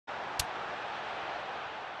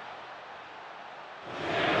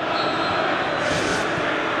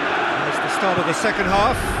start of the second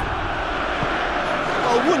half.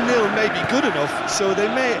 Well, 1-0 may be good enough, so they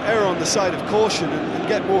may err on the side of caution and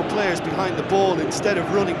get more players behind the ball instead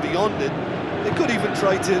of running beyond it. They could even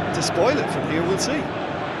try to spoil it from here, we'll see.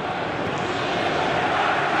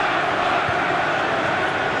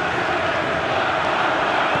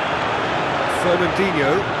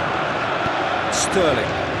 Fernandinho,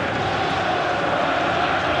 Sterling,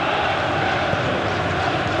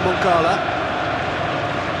 Moncala,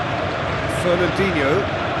 Fernandinho,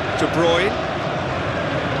 De Bruyne,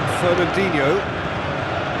 Fernandinho,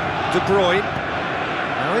 De Bruyne,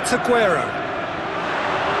 now it's Aguero.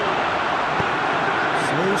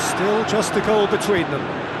 So still just a goal between them.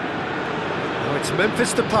 Now it's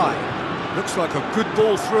Memphis Depay, looks like a good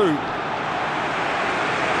ball through.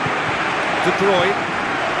 De Bruyne,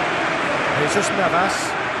 Jesus Navas.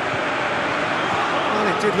 Well,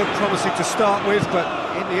 it did look promising to start with, but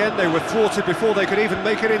in the end they were thwarted before they could even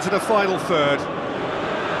make it into the final third.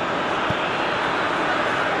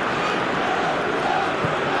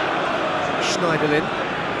 Schneiderlin.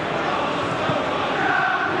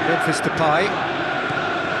 Memphis Depay.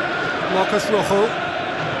 Marcos Rojo.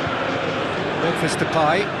 Memphis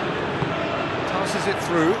Depay. Passes it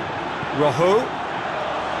through. Rojo.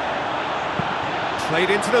 Played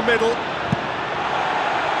into the middle.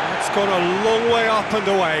 It's gone a long way up and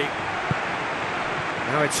away.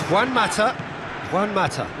 Now it's Juan Mata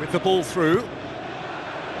with the ball through.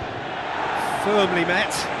 Firmly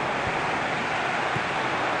met.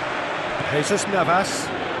 Jesus Navas.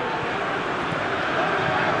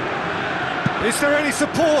 Is there any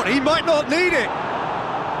support? He might not need it.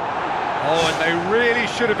 Oh, and they really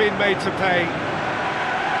should have been made to pay.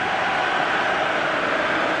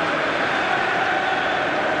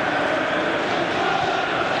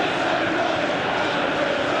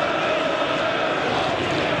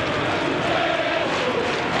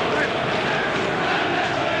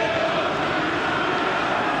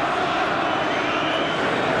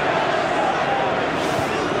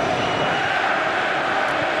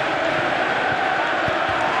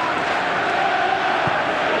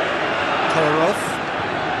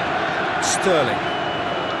 Sterling.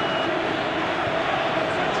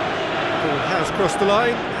 Ball has crossed the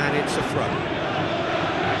line, and it's a throw.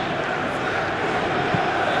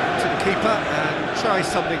 To the keeper, and try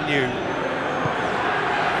something new.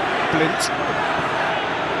 Blint.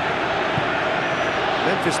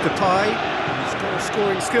 Memphis Depay, his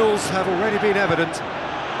goal-scoring skills have already been evident.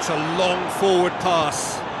 It's a long forward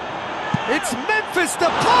pass. It's Memphis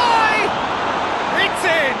Depay! It's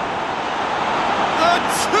in! A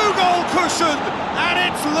two-goal cushion, and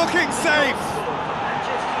it's looking safe.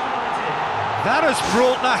 That has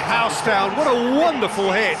brought the house down. What a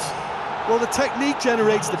wonderful hit. Well, the technique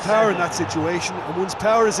generates the power in that situation, and once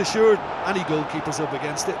power is assured, any goalkeeper's up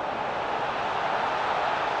against it.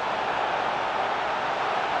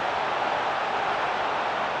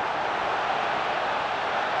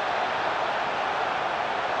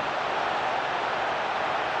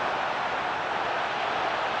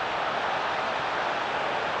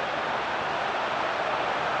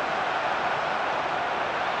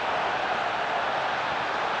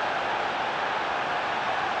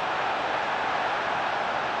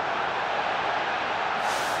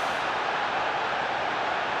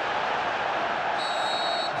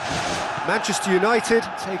 Manchester United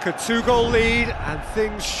take a two-goal lead, and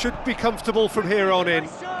things should be comfortable from here on in.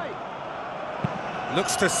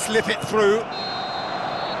 Looks to slip it through.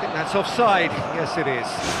 I think that's offside. Yes, it is.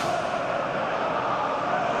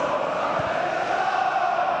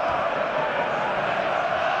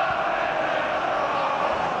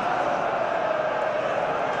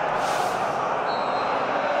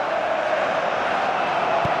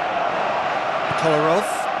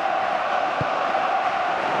 Kolarov.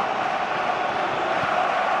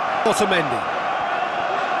 Otamendi.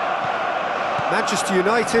 Manchester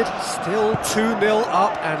United still 2-0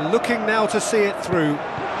 up and looking now to see it through.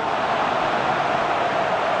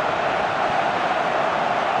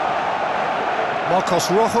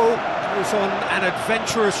 Marcos Rojo goes on an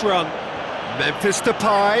adventurous run. Memphis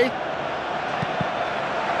Depay.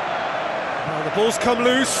 Well, the ball's come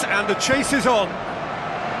loose and the chase is on.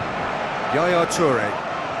 Yaya Toure.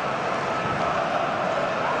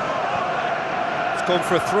 Gone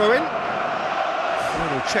for a throw-in.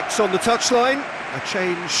 Final checks on the touchline. A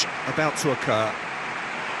change about to occur.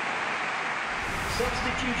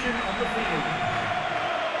 Substitution on the field.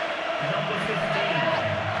 Number 15.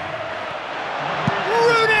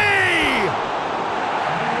 Rooney!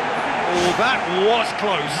 Oh, that was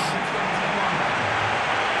close.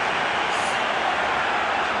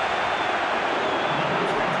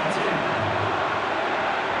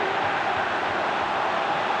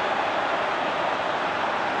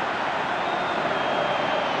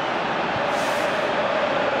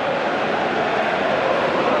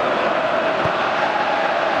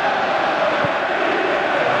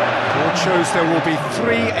 shows there will be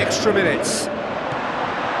 3 extra minutes.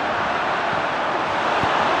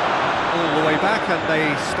 All the way back, and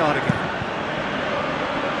they start again.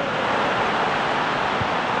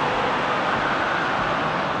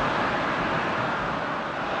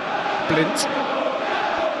 Blint.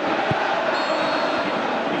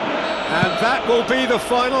 And that will be the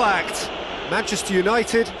final act. Manchester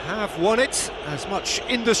United have won it. As much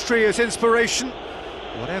industry as inspiration.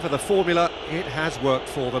 Whatever the formula, it has worked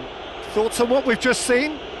for them. Thoughts on what we've just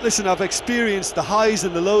seen? Listen, I've experienced the highs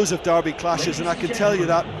and the lows of derby clashes, and I can tell you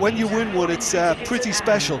that when you win one, it's pretty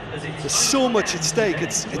special. There's so much at stake.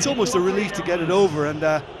 It's almost a relief to get it over, and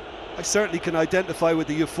I certainly can identify with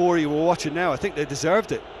the euphoria we're watching now. I think they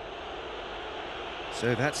deserved it.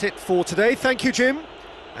 So that's it for today. Thank you, Jim,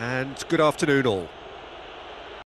 and good afternoon all.